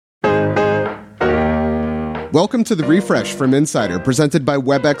Welcome to The Refresh from Insider, presented by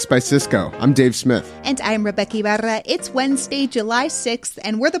WebEx by Cisco. I'm Dave Smith. And I'm Rebecca Ibarra. It's Wednesday, July 6th,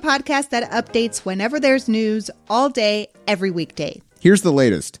 and we're the podcast that updates whenever there's news, all day, every weekday. Here's the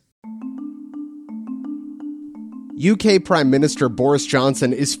latest. UK Prime Minister Boris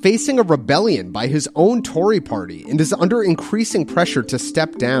Johnson is facing a rebellion by his own Tory party and is under increasing pressure to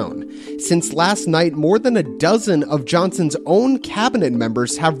step down. Since last night, more than a dozen of Johnson's own cabinet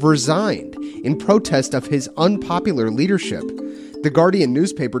members have resigned in protest of his unpopular leadership. The Guardian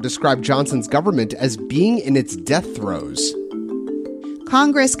newspaper described Johnson's government as being in its death throes.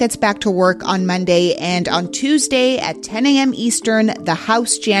 Congress gets back to work on Monday, and on Tuesday at 10 a.m. Eastern, the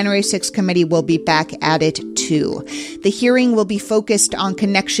House January 6th committee will be back at it too. The hearing will be focused on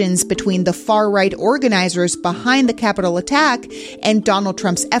connections between the far-right organizers behind the Capitol attack and Donald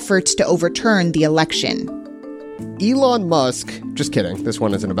Trump's efforts to overturn the election. Elon Musk, just kidding, this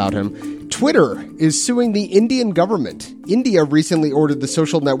one isn't about him, Twitter is suing the Indian government. India recently ordered the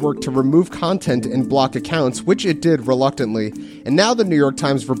social network to remove content and block accounts, which it did reluctantly, and now the New York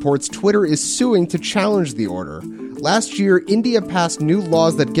Times reports Twitter is suing to challenge the order. Last year, India passed new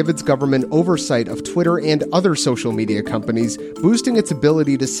laws that give its government oversight of Twitter and other social media companies, boosting its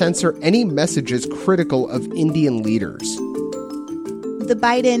ability to censor any messages critical of Indian leaders. The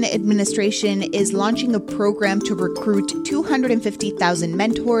Biden administration is launching a program to recruit 250,000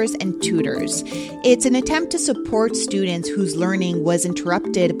 mentors and tutors. It's an attempt to support students whose learning was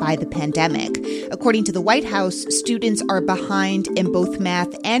interrupted by the pandemic. According to the White House, students are behind in both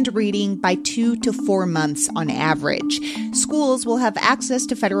math and reading by 2 to 4 months on average. Schools will have access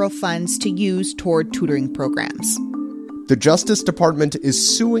to federal funds to use toward tutoring programs. The Justice Department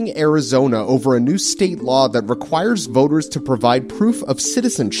is suing Arizona over a new state law that requires voters to provide proof of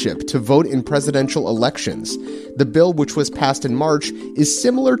citizenship to vote in presidential elections. The bill, which was passed in March, is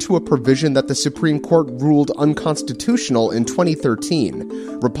similar to a provision that the Supreme Court ruled unconstitutional in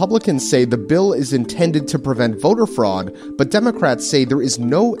 2013. Republicans say the bill is intended to prevent voter fraud, but Democrats say there is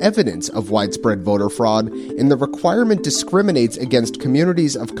no evidence of widespread voter fraud, and the requirement discriminates against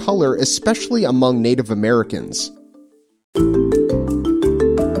communities of color, especially among Native Americans.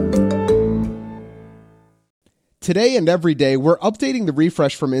 Today and every day, we're updating the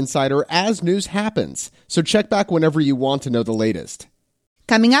Refresh from Insider as news happens, so check back whenever you want to know the latest.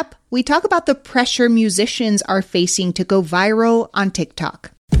 Coming up, we talk about the pressure musicians are facing to go viral on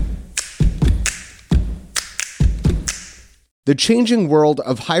TikTok. The changing world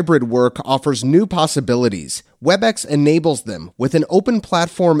of hybrid work offers new possibilities. WebEx enables them with an open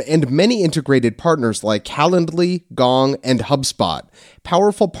platform and many integrated partners like Calendly, Gong, and HubSpot.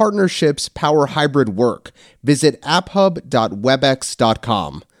 Powerful partnerships power hybrid work. Visit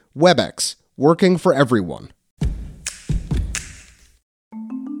apphub.webex.com. WebEx, working for everyone.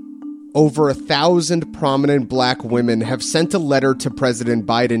 Over 1,000 prominent black women have sent a letter to President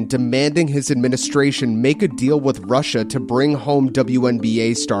Biden demanding his administration make a deal with Russia to bring home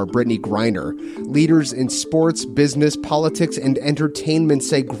WNBA star Brittany Griner. Leaders in sports, business, politics, and entertainment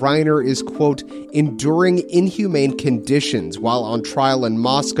say Griner is, quote, enduring inhumane conditions while on trial in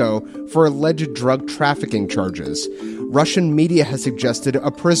Moscow for alleged drug trafficking charges. Russian media has suggested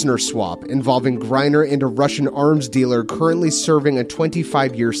a prisoner swap involving Griner and a Russian arms dealer currently serving a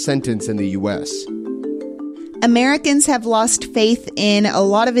 25-year sentence in the U.S. Americans have lost faith in a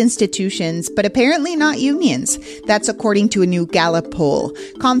lot of institutions, but apparently not unions. That's according to a new Gallup poll.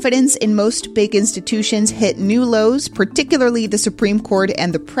 Confidence in most big institutions hit new lows, particularly the Supreme Court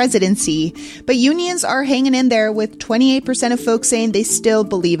and the presidency. But unions are hanging in there, with 28% of folks saying they still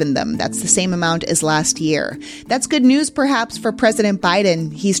believe in them. That's the same amount as last year. That's good news, perhaps, for President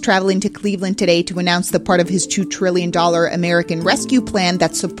Biden. He's traveling to Cleveland today to announce the part of his $2 trillion American Rescue Plan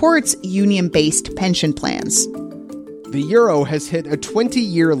that supports union-based pension plans. The euro has hit a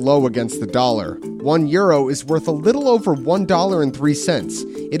 20-year low against the dollar. €1 is worth a little over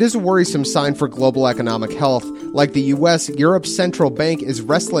 $1.03. It is a worrisome sign for global economic health. Like the U.S., Europe's central bank is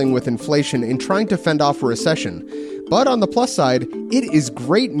wrestling with inflation and trying to fend off a recession. But on the plus side, it is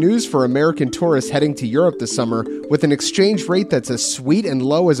great news for American tourists heading to Europe this summer with an exchange rate that's as sweet and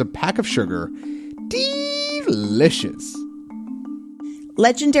low as a pack of sugar. Delicious.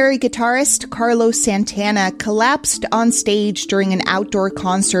 Legendary guitarist Carlos Santana collapsed on stage during an outdoor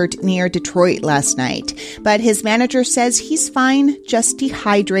concert near Detroit last night. But his manager says he's fine, just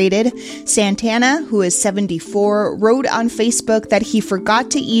dehydrated. Santana, who is 74, wrote on Facebook that he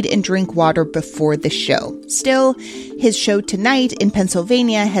forgot to eat and drink water before the show. Still, his show tonight in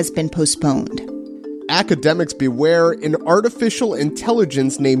Pennsylvania has been postponed. Academics beware, an artificial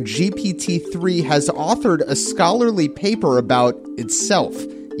intelligence named GPT-3 has authored a scholarly paper about itself.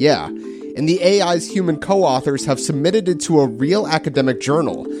 Yeah, and the AI's human co-authors have submitted it to a real academic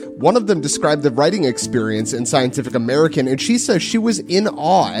journal. One of them described the writing experience in Scientific American, and she says she was in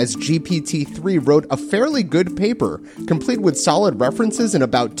awe as GPT-3 wrote a fairly good paper, complete with solid references in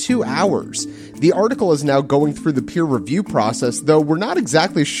about 2 hours. The article is now going through the peer review process, though we're not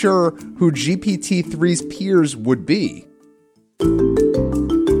exactly sure who GPT-3's peers would be.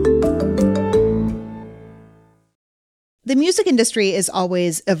 The music industry is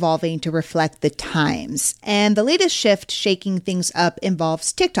always evolving to reflect the times, and the latest shift shaking things up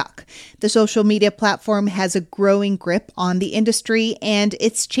involves TikTok. The social media platform has a growing grip on the industry, and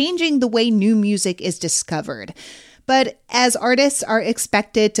it's changing the way new music is discovered. But as artists are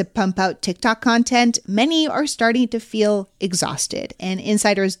expected to pump out TikTok content, many are starting to feel exhausted. And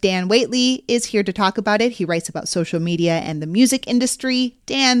Insider's Dan Waitley is here to talk about it. He writes about social media and the music industry.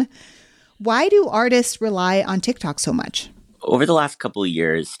 Dan, why do artists rely on TikTok so much? Over the last couple of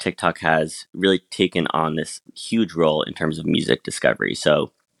years, TikTok has really taken on this huge role in terms of music discovery.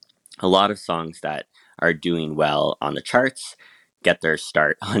 So a lot of songs that are doing well on the charts get their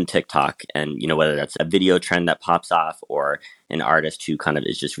start on TikTok. And, whether that's a video trend that pops off or an artist who kind of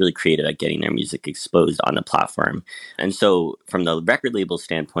is just really creative at getting their music exposed on the platform. And so from the record label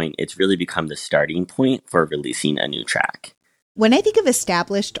standpoint, it's really become the starting point for releasing a new track. When I think of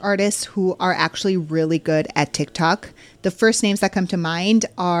established artists who are actually really good at TikTok, the first names that come to mind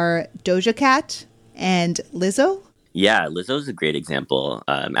are Doja Cat and Lizzo. Yeah, Lizzo's a great example,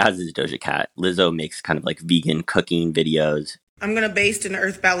 as is Doja Cat. Lizzo makes kind of like vegan cooking videos. I'm going to baste in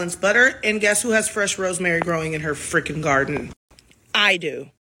earth balanced butter, and guess who has fresh rosemary growing in her freaking garden? I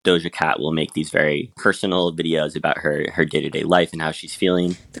do. Doja Cat will make these very personal videos about her day-to-day life and how she's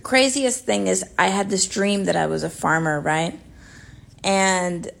feeling. The craziest thing is I had this dream that I was a farmer, right?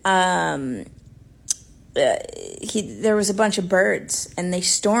 And there was a bunch of birds, and they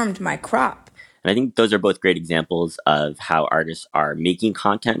stormed my crop. And I think those are both great examples of how artists are making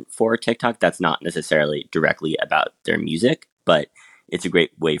content for TikTok that's not necessarily directly about their music, but it's a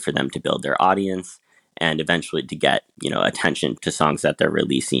great way for them to build their audience and eventually to get, attention to songs that they're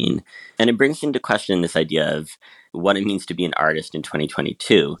releasing. And it brings into question this idea of what it means to be an artist in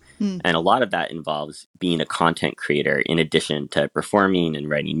 2022. And a lot of that involves being a content creator in addition to performing and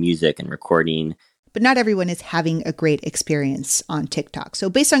writing music and recording. But not everyone is having a great experience on TikTok. So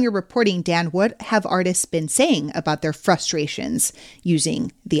based on your reporting, Dan, what have artists been saying about their frustrations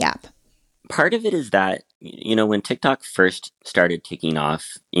using the app? Part of it is that, when TikTok first started taking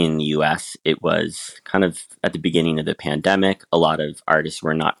off in the US, it was kind of at the beginning of the pandemic. A lot of artists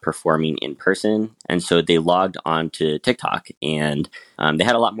were not performing in person. And so they logged on to TikTok and they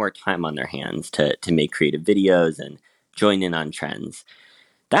had a lot more time on their hands to make creative videos and join in on trends.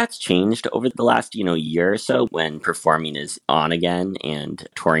 That's changed over the last, year or so when performing is on again and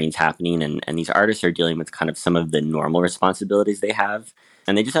touring's happening and these artists are dealing with kind of some of the normal responsibilities they have.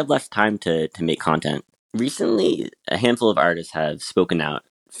 And they just have less time to make content. Recently, a handful of artists have spoken out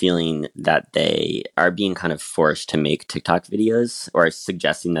feeling that they are being kind of forced to make TikTok videos or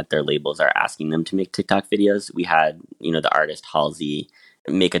suggesting that their labels are asking them to make TikTok videos. We had, the artist Halsey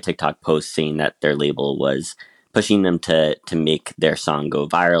make a TikTok post saying that their label was pushing them to make their song go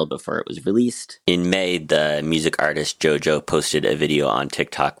viral before it was released. In May, the music artist JoJo posted a video on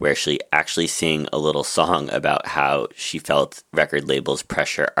TikTok where she actually sang a little song about how she felt record labels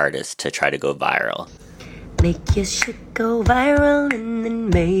pressure artists to try to go viral. Make your shit go viral and then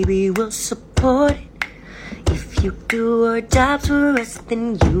maybe we'll support it. If you do our jobs for us,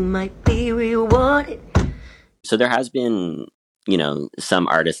 then you might be rewarded. So there has been, some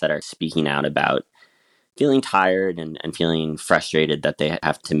artists that are speaking out about feeling tired and feeling frustrated that they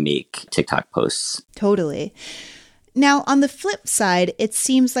have to make TikTok posts. Totally. Now, on the flip side, it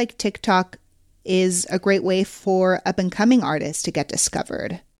seems like TikTok is a great way for up-and-coming artists to get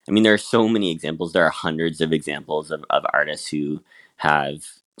discovered. I mean, there are so many examples. There are hundreds of examples of artists who have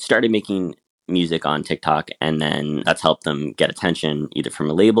started making music on TikTok, and then that's helped them get attention either from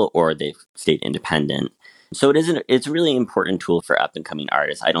a label or they've stayed independent. So it's a really important tool for up-and-coming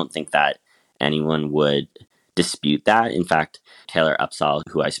artists. I don't think that anyone would dispute that. In fact, Taylor Upsall,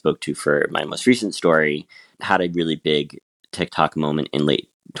 who I spoke to for my most recent story, had a really big TikTok moment in late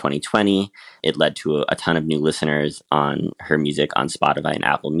 2020. It led to a ton of new listeners on her music on Spotify and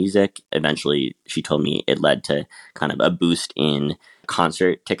Apple Music. Eventually, she told me it led to kind of a boost in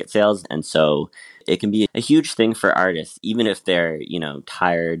concert ticket sales. And so it can be a huge thing for artists, even if they're,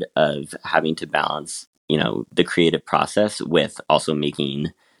 tired of having to balance, the creative process with also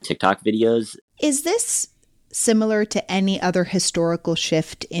making TikTok videos. Is this similar to any other historical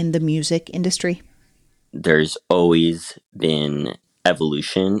shift in the music industry? There's always been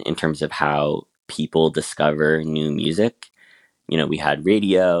evolution in terms of how people discover new music. We had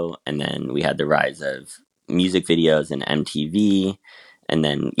radio, and then we had the rise of music videos and MTV. And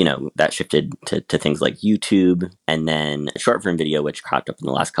then, that shifted to things like YouTube. And then short form video, which cropped up in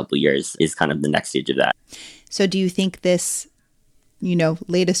the last couple of years, is kind of the next stage of that. So do you think this,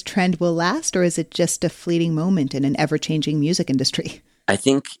 latest trend will last, or is it just a fleeting moment in an ever-changing music industry? I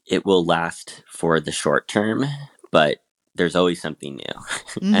think it will last for the short term, but there's always something new.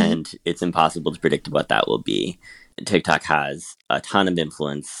 Mm-hmm. And it's impossible to predict what that will be. TikTok has a ton of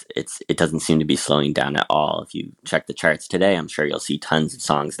influence. It doesn't seem to be slowing down at all. If you check the charts today, I'm sure you'll see tons of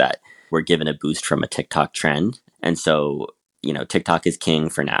songs that were given a boost from a TikTok trend. And so, TikTok is king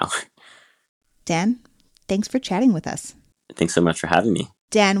for now. Dan, thanks for chatting with us. Thanks so much for having me.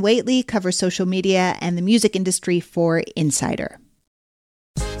 Dan Waitley covers social media and the music industry for Insider.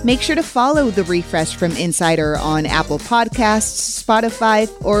 Make sure to follow The Refresh from Insider on Apple Podcasts, Spotify,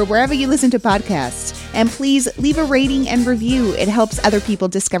 or wherever you listen to podcasts. And please leave a rating and review. It helps other people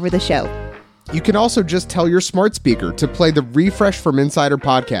discover the show. You can also just tell your smart speaker to play the Refresh from Insider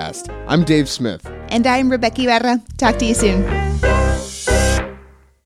podcast. I'm Dave Smith. And I'm Rebecca Ibarra. Talk to you soon.